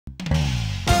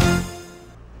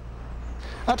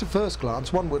At a first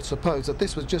glance, one would suppose that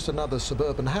this was just another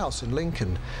suburban house in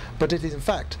Lincoln, but it is in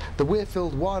fact the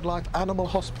Wearfield Wildlife Animal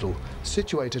Hospital,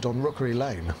 situated on Rookery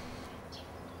Lane.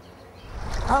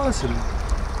 Alison,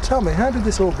 tell me, how did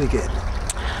this all begin?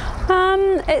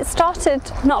 It started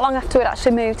not long after we'd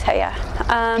actually moved here.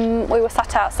 We were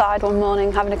sat outside one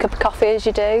morning having a cup of coffee, as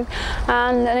you do,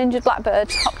 and an injured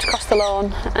blackbird hopped across the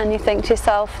lawn, and you think to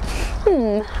yourself,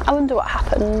 I wonder what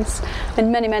happens.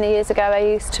 And many years ago I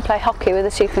used to play hockey with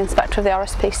the Chief Inspector of the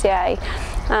RSPCA,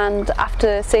 and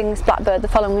after seeing this blackbird the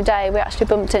following day we actually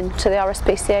bumped into the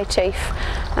RSPCA Chief,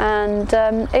 and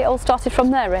it all started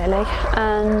from there really.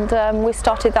 And we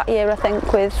started that year I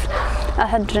think with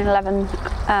 111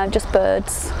 just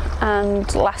birds,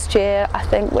 and last year I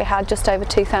think we had just over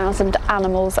 2,000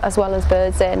 animals as well as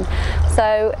birds in.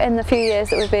 So in the few years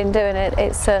that we've been doing it,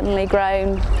 it's certainly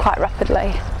grown quite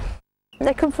rapidly.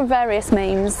 They come from various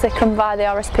means. They come via the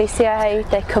RSPCA,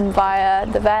 they come via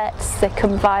the vets, they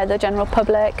come via the general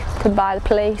public, come via the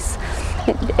police.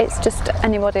 It's just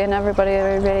anybody and everybody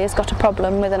who really has got a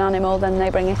problem with an animal, then they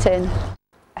bring it in.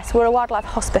 So we're a wildlife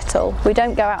hospital. We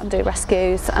don't go out and do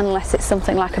rescues unless it's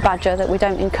something like a badger that we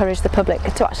don't encourage the public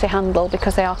to actually handle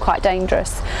because they are quite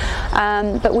dangerous.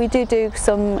 But we do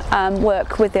some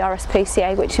work with the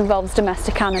RSPCA which involves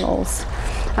domestic animals.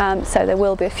 So there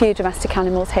will be a few domestic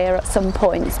animals here at some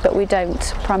points, but we don't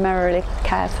primarily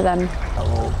care for them.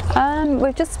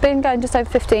 We've just been going just over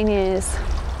 15 years,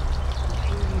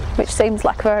 which seems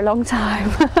like a very long time.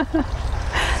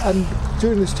 And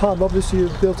during this time, obviously,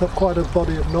 you've built up quite a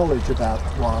body of knowledge about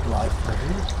wildlife,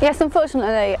 haven't you? Yes,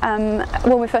 unfortunately,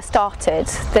 when we first started,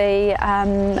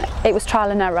 it was trial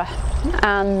and error,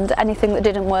 and anything that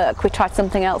didn't work, we tried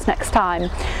something else next time.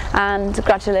 And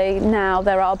gradually, now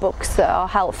there are books that are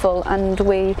helpful, and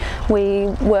we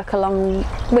work along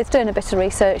with doing a bit of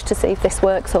research to see if this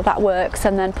works or that works,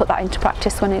 and then put that into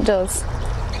practice when it does.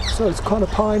 So it's kind of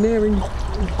pioneering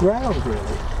ground,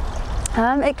 really.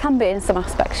 It can be in some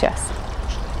aspects, yes.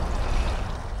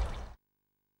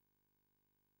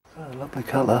 Oh, lovely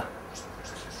colour.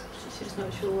 She's just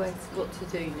not sure what to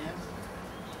do now.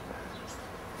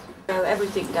 So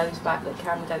everything goes back that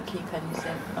can, we don't keep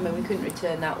anything. I mean, we couldn't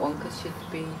return that one because she'd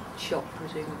be shot,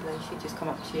 presumably. She'd just come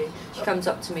up to you. She comes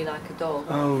up to me like a dog.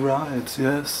 Oh, right,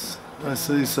 yes. I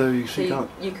see, so she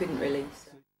can't... You couldn't release.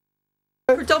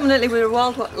 Predominantly we're a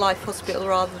wildlife hospital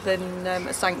rather than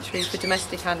a sanctuary for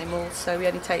domestic animals, so we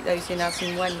only take those in as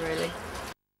and when really.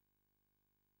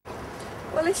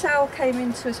 Well, this owl came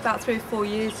into us about 3 or 4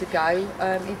 years ago.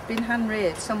 He'd been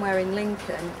hand-reared somewhere in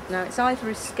Lincoln. Now it's either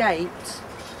escaped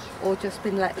or just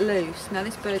been let loose. Now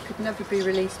this bird could never be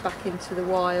released back into the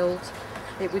wild.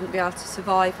 It wouldn't be able to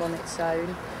survive on its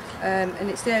own. And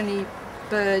it's the only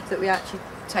bird that we actually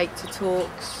take to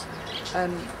talks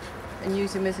and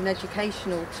use them as an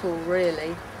educational tool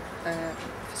really,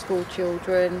 for school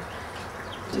children,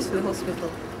 just for the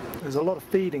hospital. There's a lot of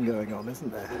feeding going on,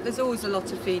 isn't there? There's always a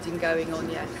lot of feeding going on,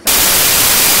 yes.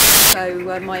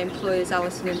 So my employers,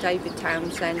 Alison and David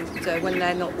Townsend, when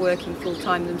they're not working full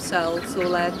time themselves, all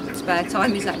their spare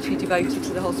time is actually devoted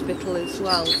to the hospital as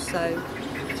well. So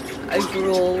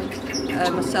overall,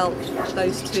 myself,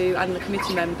 those two and the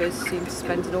committee members seem to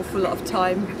spend an awful lot of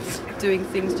time doing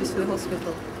things just for the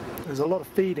hospital. There's a lot of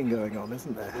feeding going on,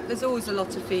 isn't there? There's always a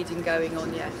lot of feeding going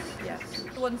on, yes.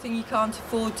 The one thing you can't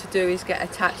afford to do is get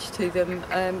attached to them.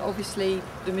 Obviously,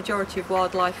 the majority of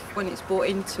wildlife, when it's brought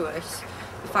into us,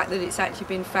 the fact that it's actually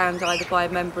been found either by a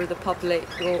member of the public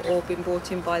or been brought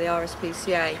in by the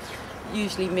RSPCA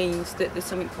usually means that there's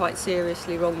something quite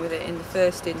seriously wrong with it in the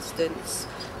first instance.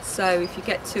 So if you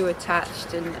get too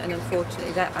attached and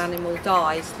unfortunately that animal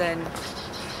dies, then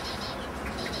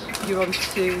you're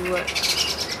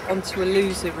onto a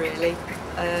loser really.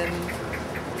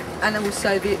 And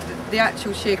also the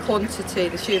actual sheer quantity,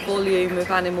 the sheer volume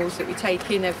of animals that we take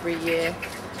in every year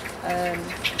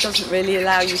doesn't really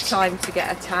allow you time to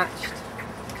get attached.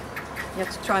 You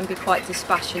have to try and be quite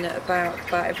dispassionate about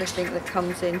everything that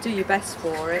comes in. Do your best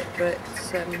for it, but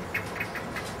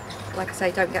like I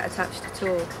say, don't get attached at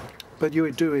all. But you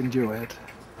do enjoy it?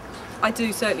 I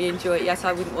do certainly enjoy it, yes.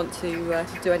 I wouldn't want to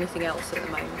do anything else at the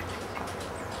moment.